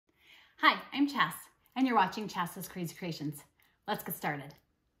Hi, I'm Chas, and you're watching Chas's Crazy Creations. Let's get started.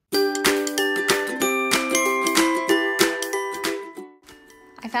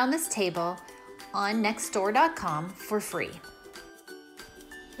 I found this table on nextdoor.com for free.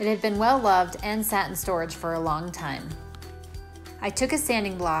 It had been well loved and sat in storage for a long time. I took a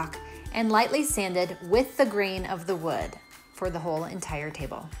sanding block and lightly sanded with the grain of the wood for the whole entire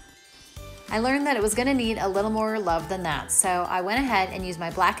table. I learned that it was going to need a little more love than that, so I went ahead and used my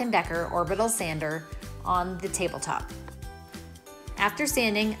Black & Decker orbital sander on the tabletop. After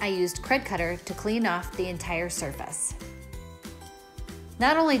sanding, I used Cred Cutter to clean off the entire surface.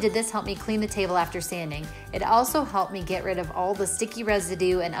 Not only did this help me clean the table after sanding, it also helped me get rid of all the sticky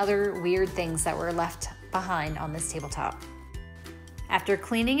residue and other weird things that were left behind on this tabletop. After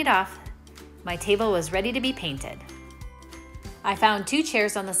cleaning it off, my table was ready to be painted. I found 2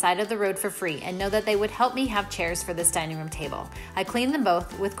 chairs on the side of the road for free and know that they would help me have chairs for this dining room table. I cleaned them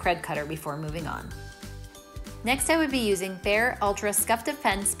both with Cred Cutter before moving on. Next, I would be using Behr Ultra Scuff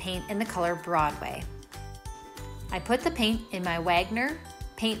Defense paint in the color Broadway. I put the paint in my Wagner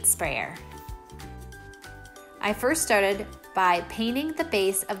paint sprayer. I first started by painting the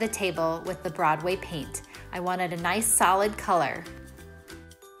base of the table with the Broadway paint. I wanted a nice solid color.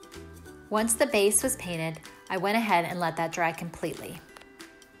 Once the base was painted, I went ahead and let that dry completely.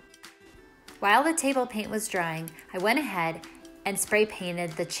 While the table paint was drying, I went ahead and spray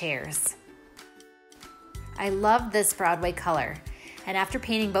painted the chairs. I love this Broadway color, and after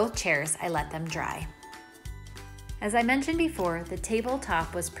painting both chairs, I let them dry. As I mentioned before, the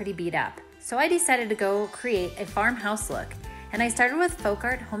tabletop was pretty beat up, so I decided to go create a farmhouse look, and I started with Folk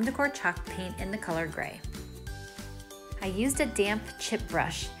Art Home Decor chalk paint in the color gray. I used a damp chip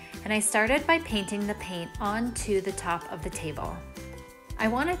brush, and I started by painting the paint onto the top of the table. I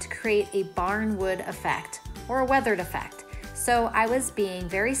wanted to create a barnwood effect, or a weathered effect, so I was being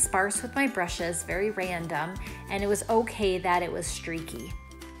very sparse with my brushes, very random, and it was okay that it was streaky.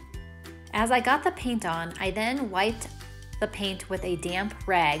 As I got the paint on, I then wiped the paint with a damp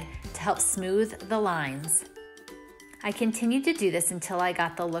rag to help smooth the lines. I continued to do this until I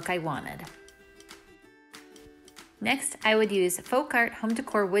got the look I wanted. Next, I would use Folk Art Home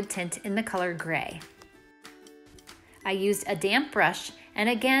Decor Wood Tint in the color gray. I used a damp brush and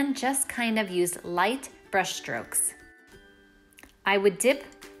again just kind of used light brush strokes. I would dip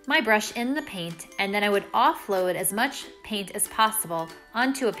my brush in the paint and then I would offload as much paint as possible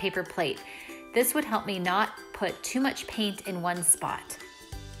onto a paper plate. This would help me not put too much paint in one spot.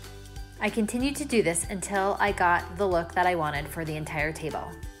 I continued to do this until I got the look that I wanted for the entire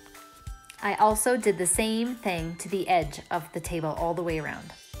table. I also did the same thing to the edge of the table all the way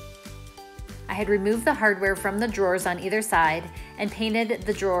around. I had removed the hardware from the drawers on either side and painted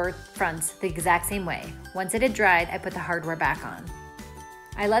the drawer fronts the exact same way. Once it had dried, I put the hardware back on.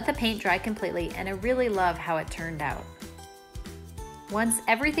 I let the paint dry completely and I really love how it turned out. Once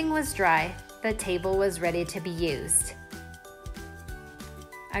everything was dry, the table was ready to be used.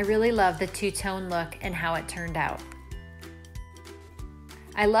 I really love the two-tone look and how it turned out.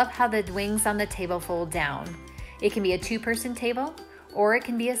 I love how the wings on the table fold down. It can be a 2-person table or it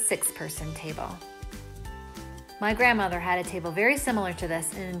can be a 6-person table. My grandmother had a table very similar to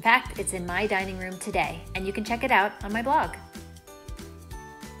this, and in fact, it's in my dining room today, and you can check it out on my blog.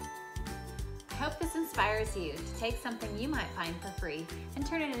 I hope this inspires you to take something you might find for free and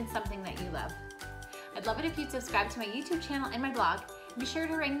turn it into something that you love. I'd love it if you'd subscribe to my YouTube channel and my blog, and be sure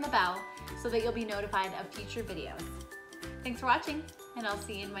to ring the bell so that you'll be notified of future videos. Thanks for watching, and I'll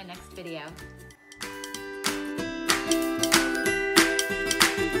see you in my next video.